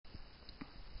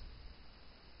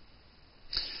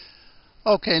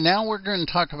Okay, now we're going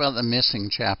to talk about the missing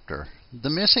chapter.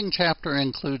 The missing chapter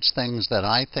includes things that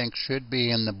I think should be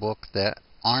in the book that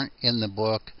aren't in the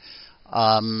book.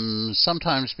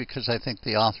 Sometimes because I think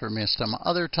the author missed them,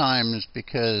 other times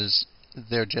because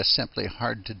they're just simply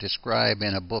hard to describe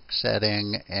in a book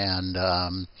setting,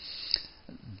 and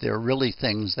they're really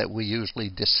things that we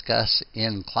usually discuss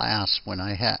in class when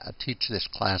I teach this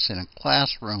class in a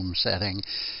classroom setting,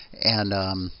 and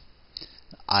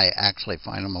I actually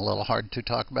find them a little hard to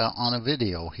talk about on a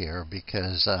video here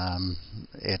because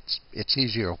it's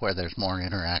easier where there's more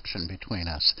interaction between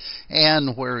us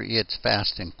and where it's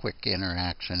fast and quick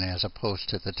interaction as opposed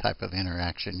to the type of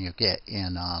interaction you get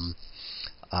in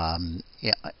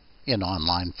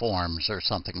online forums or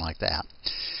something like that.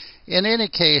 In any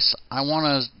case, I want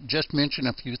to just mention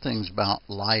a few things about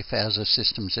life as a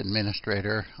systems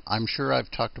administrator. I'm sure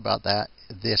I've talked about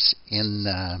this in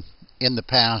the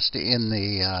past,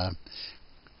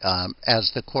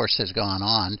 as the course has gone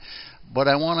on. But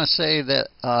I want to say that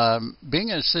being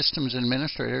a systems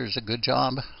administrator is a good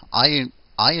job. I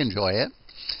enjoy it.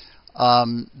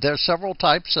 There are several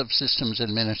types of systems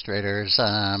administrators.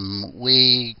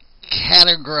 We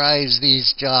categorize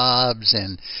these jobs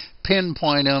and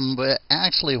pinpoint them, but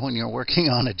actually when you're working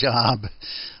on a job,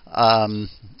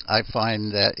 I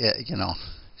find that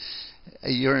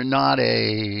you're not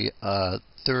a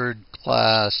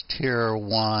third-class, Tier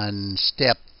 1,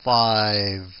 Step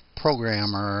 5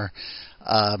 programmer,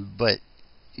 but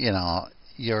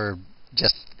you're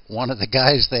just one of the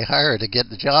guys they hire to get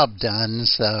the job done,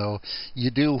 so you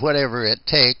do whatever it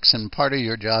takes, and part of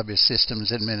your job is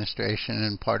systems administration,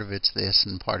 and part of it's this,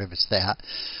 and part of it's that.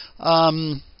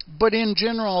 But in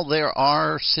general, there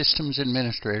are systems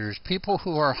administrators, people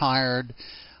who are hired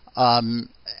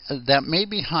that may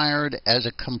be hired as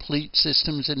a complete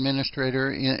systems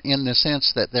administrator in the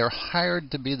sense that they're hired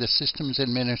to be the systems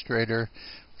administrator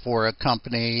for a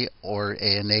company or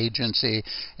an agency,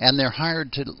 and they're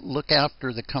hired to look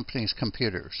after the company's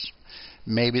computers.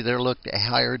 Maybe they're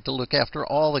hired to look after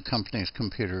all the company's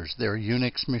computers, their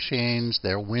Unix machines,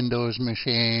 their Windows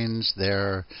machines,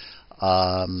 their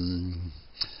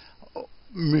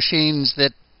machines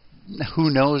that who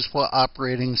knows what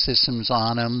operating systems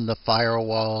on them, the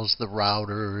firewalls, the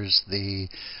routers, the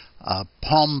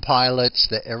Palm Pilots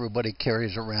that everybody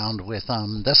carries around with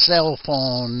them, the cell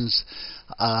phones,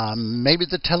 maybe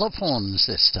the telephone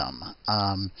system.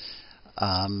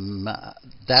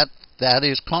 That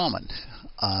is common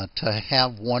to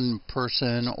have one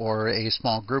person or a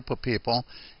small group of people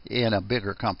in a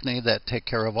bigger company that take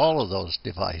care of all of those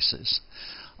devices.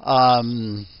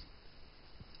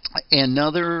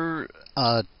 Another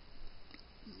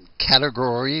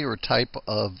category or type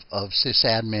of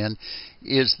sysadmin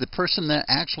is the person that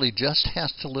actually just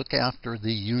has to look after the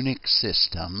Unix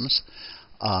systems.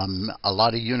 A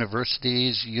lot of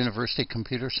university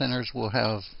computer centers will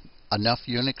have enough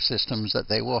Unix systems that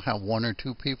they will have one or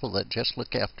two people that just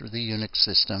look after the Unix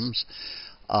systems.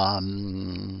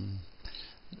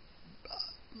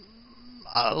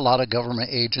 A lot of government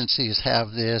agencies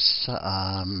have this.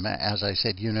 As I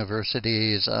said,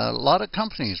 universities, a lot of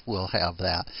companies will have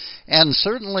that. And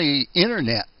certainly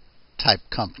internet type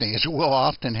companies will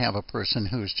often have a person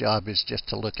whose job is just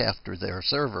to look after their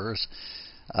servers.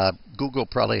 Google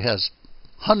probably has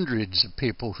hundreds of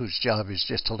people whose job is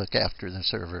just to look after the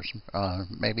servers,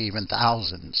 maybe even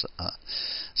thousands,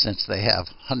 since they have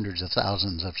hundreds of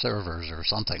thousands of servers or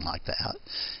something like that,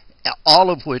 all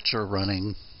of which are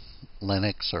running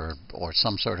Linux or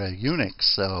some sort of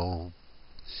Unix, so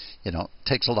it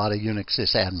takes a lot of Unix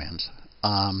sysadmins.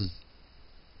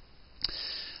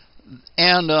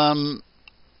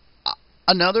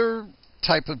 Another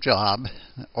type of job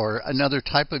or another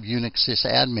type of Unix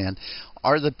sysadmin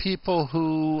are the people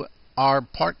who are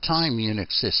part-time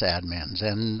Unix sysadmins,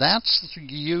 and that's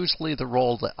usually the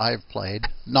role that I've played.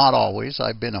 Not always.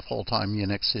 I've been a full-time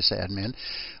Unix sysadmin,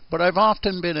 but I've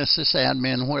often been a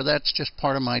sysadmin where that's just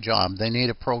part of my job. They need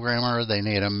a programmer, they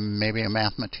need maybe a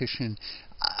mathematician,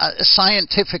 a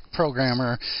scientific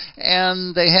programmer,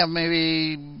 and they have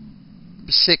maybe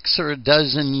 6 or a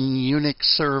dozen Unix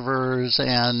servers,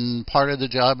 and part of the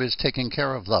job is taking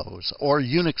care of those, or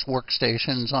Unix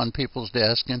workstations on people's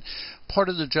desk, and part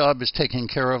of the job is taking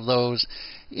care of those.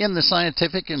 In the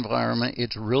scientific environment,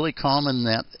 it's really common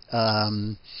that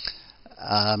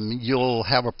you'll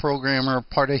have a programmer.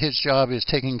 Part of his job is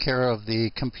taking care of the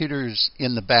computers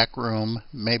in the back room.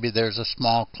 Maybe there's a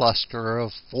small cluster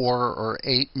of 4 or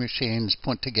 8 machines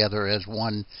put together as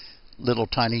one little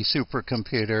tiny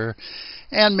supercomputer,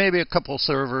 and maybe a couple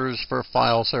servers for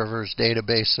file servers,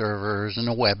 database servers, and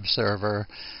a web server.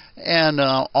 And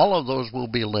all of those will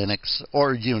be Linux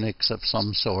or Unix of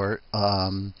some sort.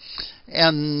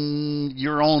 And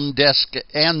your own desk,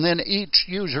 and then each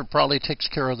user probably takes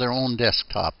care of their own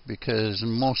desktop, because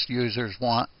most users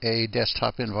want a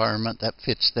desktop environment that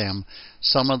fits them.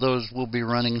 Some of those will be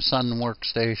running Sun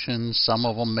workstations, some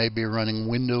of them may be running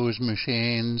Windows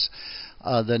machines.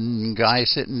 The guy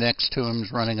sitting next to him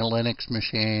is running a Linux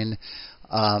machine,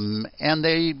 and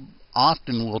they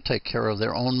often will take care of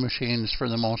their own machines for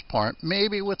the most part,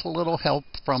 maybe with a little help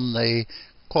from the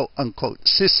quote-unquote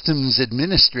systems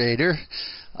administrator,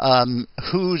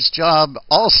 whose job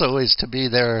also is to be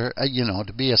there,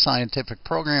 to be a scientific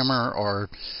programmer. Or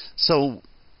so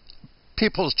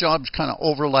people's jobs kind of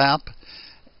overlap,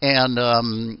 and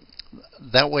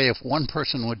that way, if one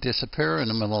person would disappear in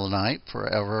the middle of the night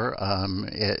forever,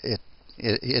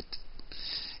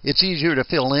 it's easier to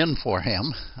fill in for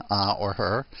him or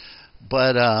her.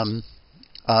 But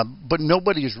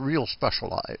nobody's real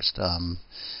specialized.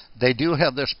 They do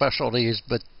have their specialties,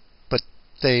 but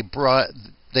they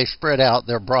spread out.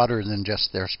 They're broader than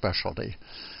just their specialty.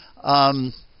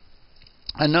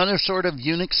 Another sort of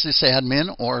Unix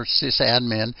sysadmin or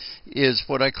sysadmin is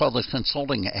what I call the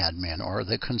consulting admin, or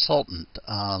the consultant.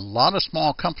 A lot of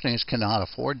small companies cannot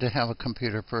afford to have a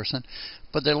computer person,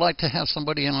 but they like to have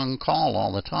somebody on call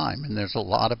all the time. And there's a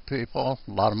lot of people,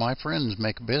 a lot of my friends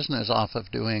make a business off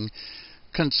of doing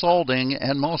consulting,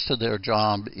 and most of their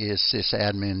job is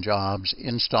sysadmin jobs,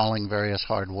 installing various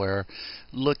hardware,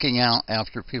 looking out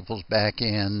after people's back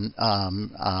end,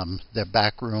 their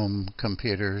backroom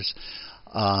computers,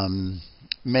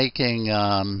 making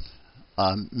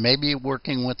maybe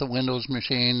working with the Windows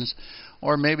machines,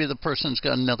 or maybe the person's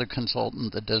got another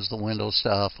consultant that does the Windows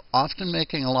stuff, often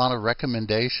making a lot of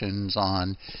recommendations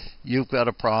on, you've got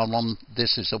a problem,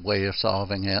 this is a way of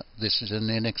solving it, this is an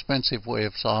inexpensive way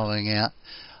of solving it,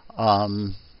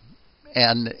 and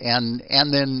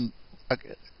then a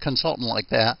consultant like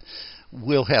that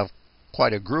will have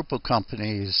quite a group of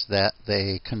companies that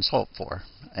they consult for.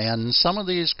 And some of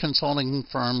these consulting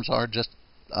firms are just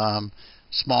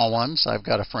small ones. I've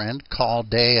got a friend,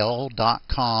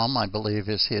 calldale.com, I believe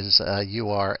is his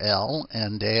URL,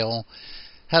 and Dale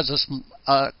has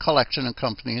a collection of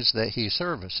companies that he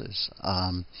services,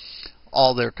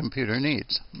 all their computer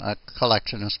needs, a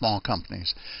collection of small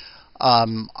companies.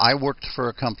 I worked for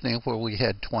a company where we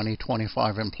had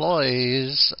 25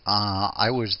 employees. I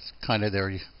was kind of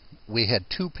we had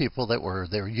two people that were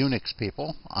their Unix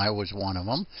people. I was one of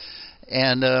them.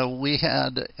 And then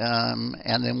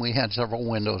we had several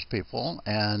Windows people,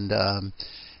 and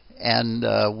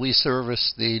we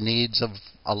serviced the needs of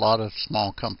a lot of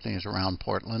small companies around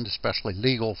Portland, especially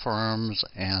legal firms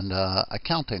and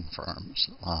accounting firms,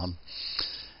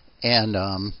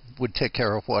 and would take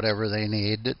care of whatever they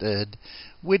needed.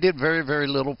 We did very, very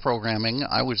little programming.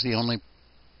 I was the only.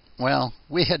 Well,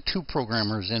 we had two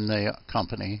programmers in the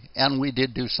company, and we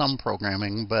did do some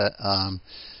programming, but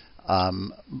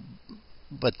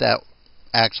that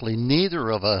actually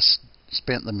neither of us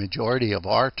spent the majority of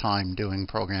our time doing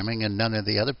programming, and none of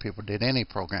the other people did any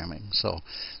programming. So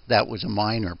that was a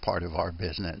minor part of our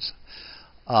business.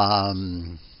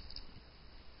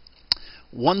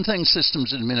 One thing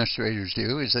systems administrators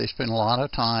do is they spend a lot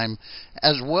of time,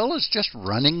 as well as just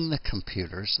running the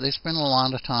computers, they spend a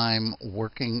lot of time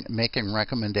working, making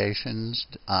recommendations,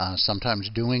 sometimes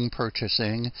doing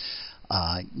purchasing,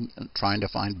 trying to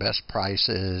find best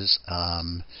prices,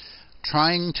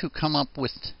 trying to come up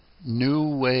with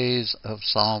new ways of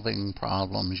solving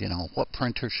problems. What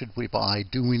printer should we buy?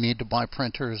 Do we need to buy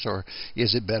printers, or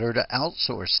is it better to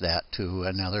outsource that to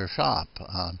another shop?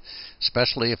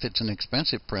 Especially if it's an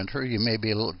expensive printer, you may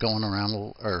be going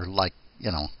around, or like,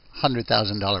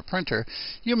 $100,000 printer,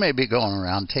 you may be going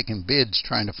around taking bids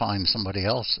trying to find somebody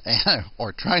else,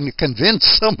 or trying to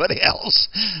convince somebody else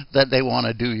that they want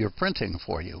to do your printing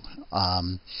for you,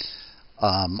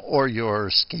 or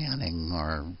your scanning,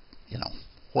 or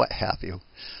what have you.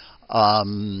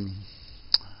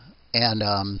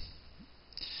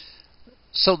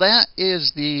 So that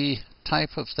is the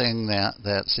type of thing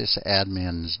that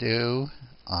sysadmins do.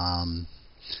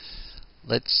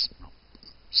 Let's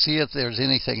see if there's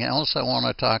anything else I want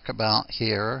to talk about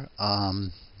here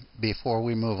before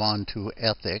we move on to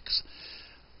ethics.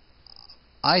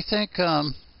 I think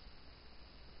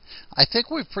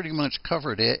we've pretty much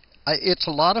covered it. It's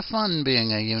a lot of fun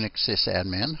being a Unix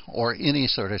sysadmin, or any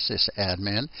sort of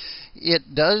sysadmin.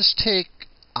 It does take,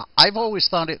 I've always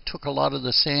thought it took a lot of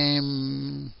the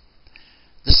same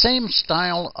the same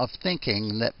style of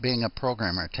thinking that being a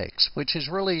programmer takes, which is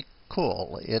really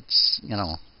cool. It's, you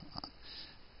know,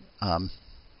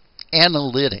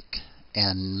 analytic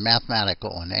and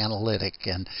mathematical and analytic,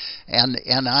 and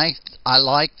I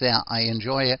like that. I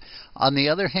enjoy it. On the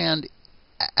other hand,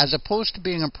 as opposed to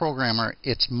being a programmer,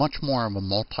 it's much more of a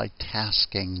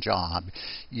multitasking job.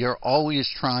 You're always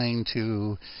trying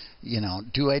to, you know,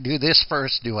 do I do this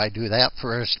first? Do I do that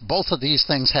first? Both of these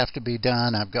things have to be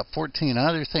done. I've got 14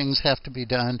 other things have to be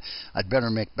done. I'd better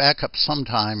make backup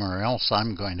sometime, or else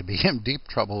I'm going to be in deep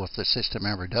trouble if the system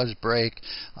ever does break.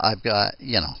 I've got,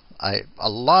 you know, a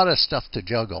lot of stuff to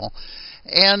juggle.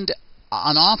 And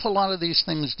an awful lot of these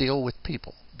things deal with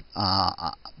people.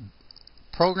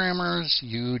 Programmers,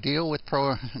 you deal with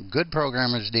good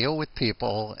programmers deal with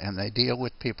people, and they deal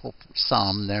with people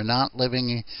some. They're not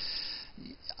living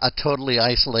a totally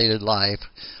isolated life,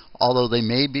 although they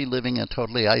may be living a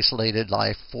totally isolated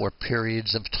life for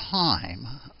periods of time.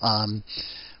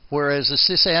 Whereas a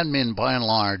sysadmin, by and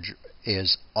large,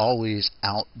 is always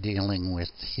out dealing with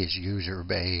his user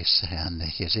base and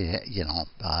his, you know,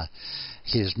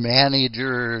 his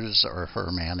managers or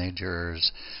her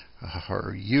managers,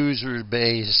 her user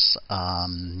base.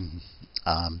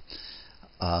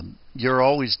 You're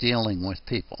always dealing with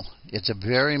people. It's a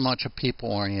very much a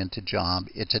people-oriented job.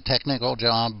 It's a technical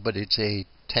job, but it's a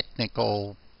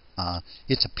technical,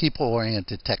 it's a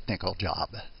people-oriented technical job,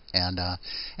 and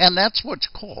that's what's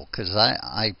cool, because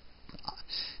I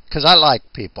like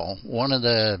people.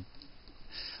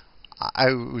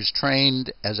 I was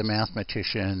trained as a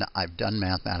mathematician. I've done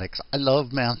mathematics. I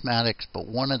love mathematics, but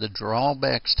one of the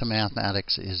drawbacks to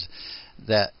mathematics is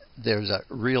that there's a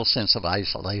real sense of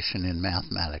isolation in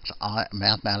mathematics.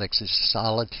 Mathematics is a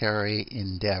solitary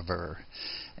endeavor,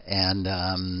 and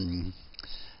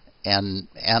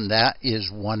that is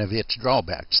one of its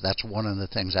drawbacks. That's one of the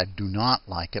things I do not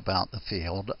like about the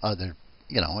field.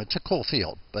 You know, it's a cool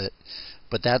field, but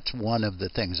that's one of the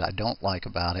things I don't like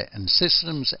about it. And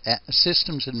systems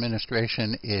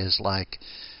administration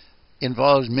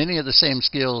involves many of the same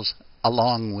skills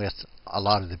along with a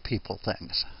lot of the people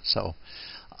things. So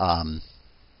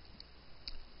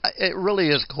it really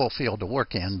is a cool field to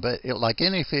work in. But like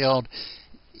any field,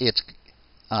 it's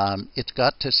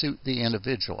got to suit the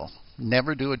individual.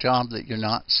 Never do a job that you're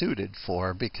not suited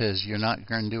for, because you're not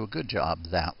going to do a good job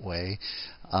that way.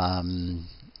 And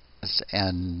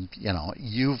you know,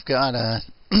 you've got to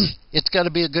it's got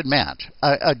to be a good match,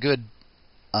 a good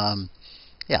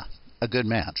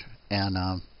match.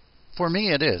 And for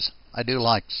me it is. I do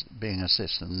like being a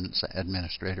systems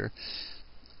administrator.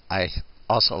 I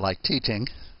also like teaching,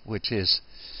 which is,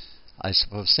 I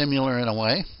suppose, similar in a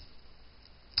way.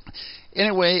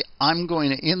 Anyway, I'm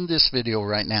going to end this video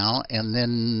right now, and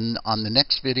then on the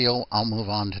next video I'll move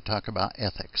on to talk about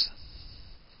ethics.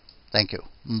 Thank you.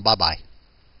 Bye-bye.